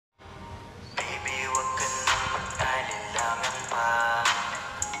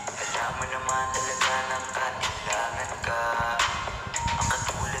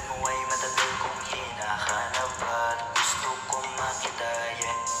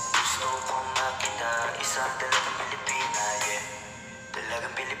Isang dalagang Pilipina, yeah.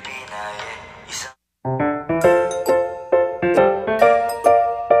 Dalagang Pilipina, yeah. Isang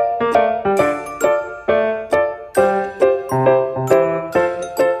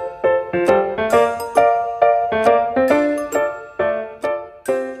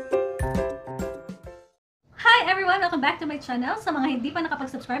welcome back to my channel. Sa mga hindi pa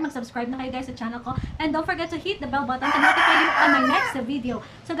nakapag-subscribe, mag-subscribe na kayo guys sa channel ko. And don't forget to hit the bell button to notify you on my next video.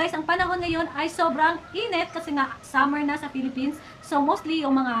 So guys, ang panahon ngayon ay sobrang init kasi nga summer na sa Philippines. So mostly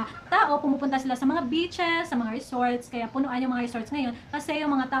yung mga tao pumupunta sila sa mga beaches, sa mga resorts. Kaya punuan yung mga resorts ngayon kasi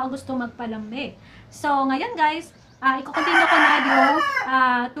yung mga tao gusto magpalamig. So ngayon guys, i-continue ko na yung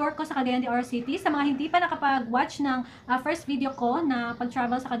tour ko sa Cagayan de Oro City. Sa mga hindi pa nakapag-watch ng first video ko na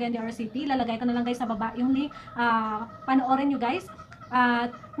pag-travel sa Cagayan de Oro City, lalagay ko na lang guys sa baba yung link. Panoorin nyo guys.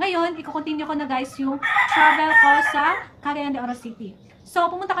 Ngayon, i-continue ko na guys yung travel ko sa Cagayan de Oro City. So,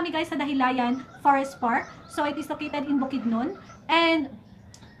 pumunta kami guys sa Dahilayan Forest Park. So, it is located in Bukidnon. And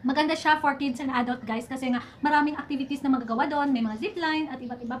maganda siya for kids and adult guys kasi nga maraming activities na magagawa doon. May mga zipline at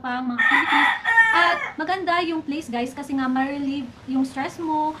iba't iba pang mga activities. At maganda yung place guys kasi nga ma-relieve yung stress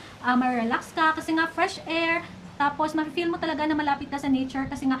mo, ma-relax ka kasi nga fresh air. Tapos ma-feel mo talaga na malapit ka sa nature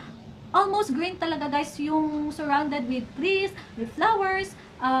kasi nga almost green talaga guys yung surrounded with trees, with flowers,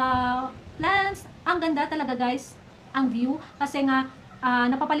 plants. Ang ganda talaga guys ang view kasi nga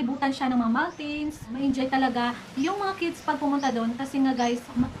napapalibutan siya ng mga mountains. Ma-enjoy talaga yung mga kids pag pumunta doon kasi nga guys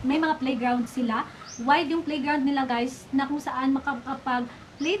may mga playground sila. Wide yung playground nila guys na kung saan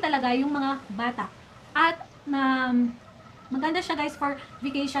makapag-play talaga yung mga bata. At maganda siya guys for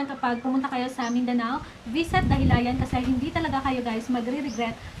vacation kapag pumunta kayo sa Mindanao. Visit Dahilayan kasi hindi talaga kayo guys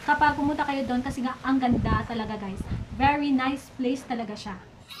magre-regret kapag pumunta kayo doon kasi nga ang ganda talaga guys. Very nice place talaga siya.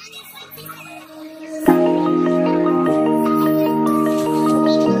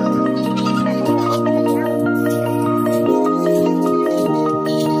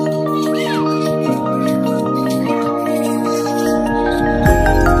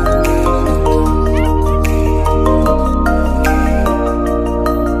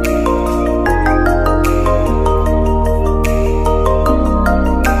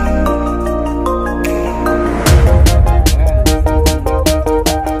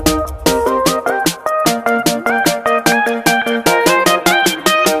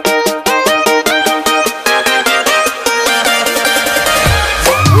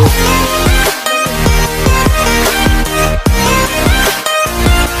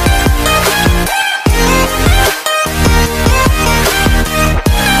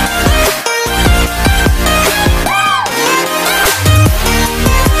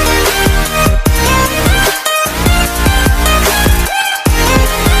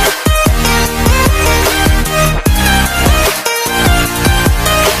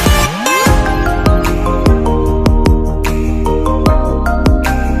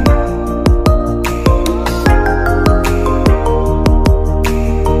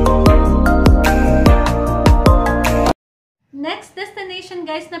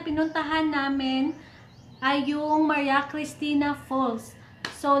 Guys na pinuntahan namin ay yung Maria Cristina Falls.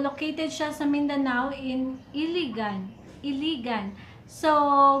 So located siya sa Mindanao in Iligan.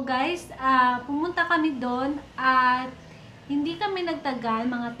 So guys, pumunta kami doon at hindi kami nagtagal,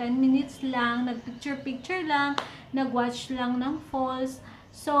 mga 10 minutes lang, nagpicture lang, nagwatch lang ng falls.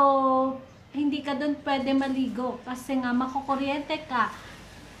 So hindi ka doon pwede maligo kasi nga makukuryente ka.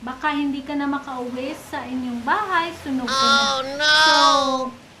 Baka hindi ka na makauwi sa inyong bahay, sunog ka na. Oh, no! So,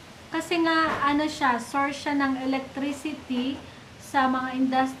 kasi nga, ano siya, source siya ng electricity sa mga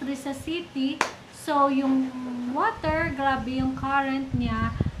industry sa city. So, yung water, grabe yung current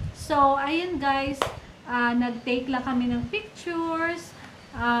niya. So, ayun guys, nag-take lang kami ng pictures,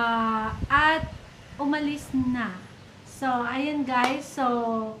 at umalis na. So, ayun guys,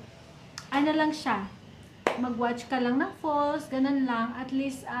 so, ano lang siya, mag-watch ka lang ng falls, ganun lang. At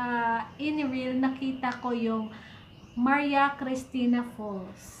least, in real, nakita ko yung Maria Cristina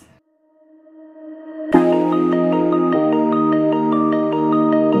Falls.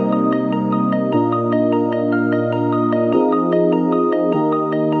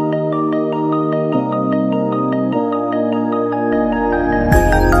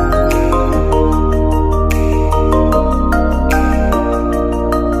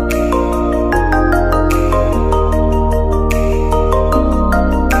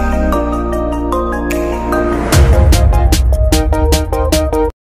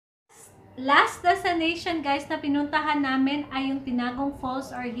 Last destination guys na pinuntahan namin ay yung Tinagong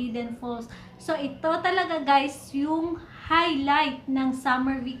Falls or Hidden Falls. So ito talaga guys yung highlight ng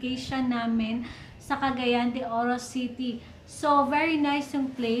summer vacation namin sa Cagayan de Oro City. So very nice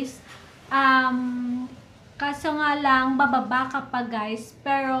yung place. Kaso nga lang, bababa ka pa guys.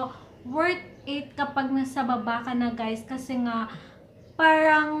 Pero worth it kapag nasa baba ka na guys. Kasi nga,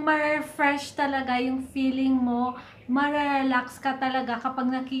 parang ma-refresh talaga yung feeling mo. Ma-relax ka talaga kapag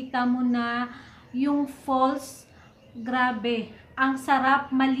nakita mo na yung falls. Grabe. Ang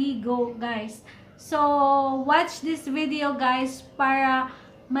sarap maligo guys. So, watch this video guys para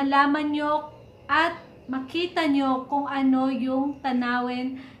malaman nyo at makita nyo kung ano yung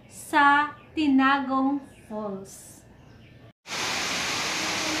tanawin sa Tinagong Falls.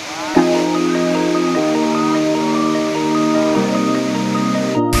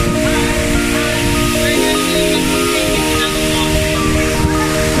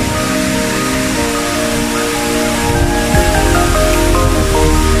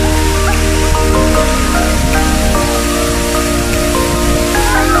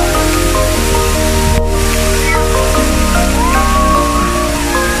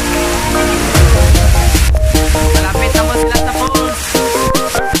 Malapit na mo sila sa falls.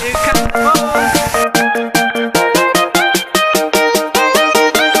 Here comes the falls.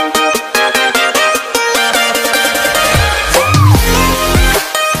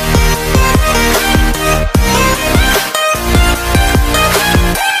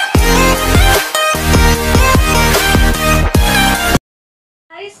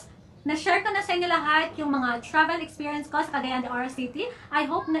 Guys, na-share ko na sa inyo lahat yung mga travel experience ko sa Cagayan de Oro City. I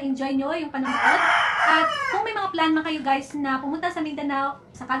hope na-enjoy nyo yung panonood. At kung may mga plan man kayo guys na pumunta sa Mindanao,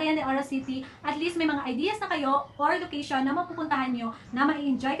 sa Cagayan de Oro City, at least may mga ideas na kayo or location na mapupuntahan nyo na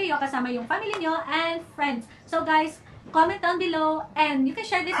ma-enjoy kayo kasama yung family nyo and friends. So guys, comment down below and you can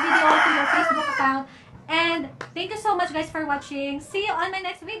share this video to your Facebook account. And thank you so much guys for watching. See you on my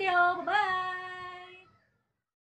next video. Bye-bye!